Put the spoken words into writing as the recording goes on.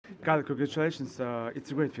Kyle, congratulations.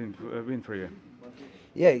 It's a great win for you.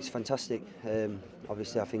 Yeah, it's fantastic.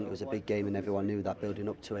 Obviously, I think it was a big game and everyone knew that building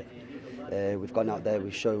up to it. We've gone out there,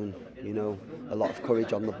 we've shown, a lot of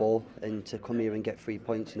courage on the ball, and to come here and get 3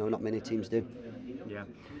 points, not many teams do.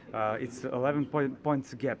 Yeah. It's 11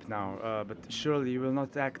 points gap now, but surely you will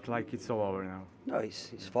not act like it's all over now. No,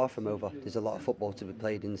 it's far from over. There's a lot of football to be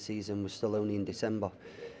played in the season. We're still only in December.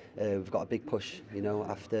 We've got a big push,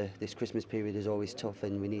 after this Christmas period is always tough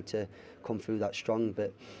and we need to come through that strong.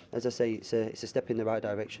 But as I say, it's a step in the right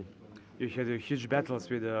direction. You had huge battles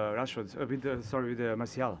with Rashford, with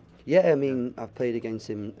Martial. Yeah, I mean, I've played against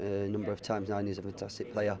him a number of times now and he's a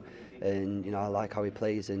fantastic player. And, I like how he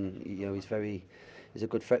plays and, he's a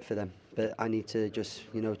good threat for them. But I need to just,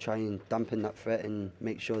 try and dampen that threat and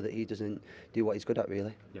make sure that he doesn't do what he's good at,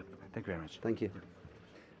 really. Yeah, thank you very much. Thank you.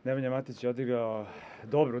 Nemanja Matic je odigrao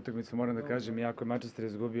dobru utakmicu, moram da kažem, iako je Manchester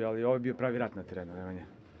izgubio, ali ovo je bio pravi rat na terenu, Nemanja.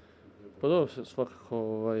 Pa dobro, svakako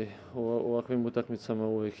u ovakvim utakmicama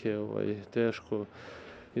uvijek je teško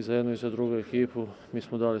i za jednu i za drugu ekipu. Mi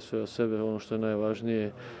smo dali sve od sebe, ono što je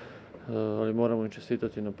najvažnije, ali moramo im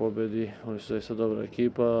čestitati na pobjedi. Oni su zaista dobra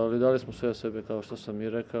ekipa, ali dali smo sve od sebe, kao što sam i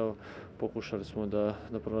rekao. Pokušali smo da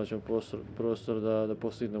pronađemo prostor, da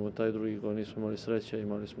postignemo taj drugi gol. Nismo imali sreće,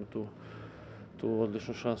 imali smo tu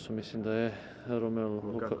odličnu šansu. Mislim da je Romelu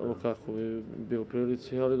Lukaku bio u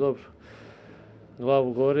prilici, ali dobro.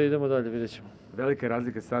 Glavu gore, idemo dalje, vidjet ćemo. Velika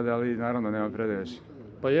razlika sada, ali naravno nema predaje.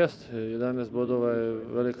 Pa jest, 11 bodova je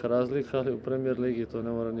velika razlika, ali u Premier ligi to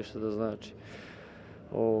ne mora ništa da znači.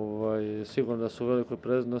 Sigurno da su u velikoj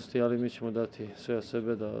prednosti, ali mi ćemo dati sve od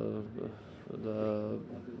sebe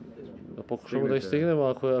da pokušamo da ih stignemo.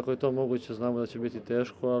 Ako je to moguće, znamo da će biti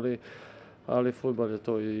teško, ali fudbal je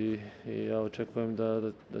to i ja očekujem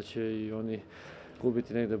da će i oni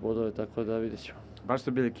gubiti negde bodove, tako da vidjet ćemo. Baš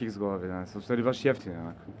su bili kiks golovi danas, u stvari baš jeftine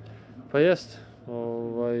onako. Pa jest,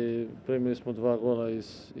 primili smo 2 gola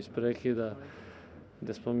iz prekida,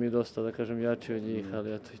 gdje smo mi dosta, da kažem, jači od njih,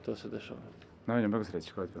 ali eto i to se dešava. Nemanja, mnogo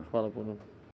sreće, hvala. Hvala puno.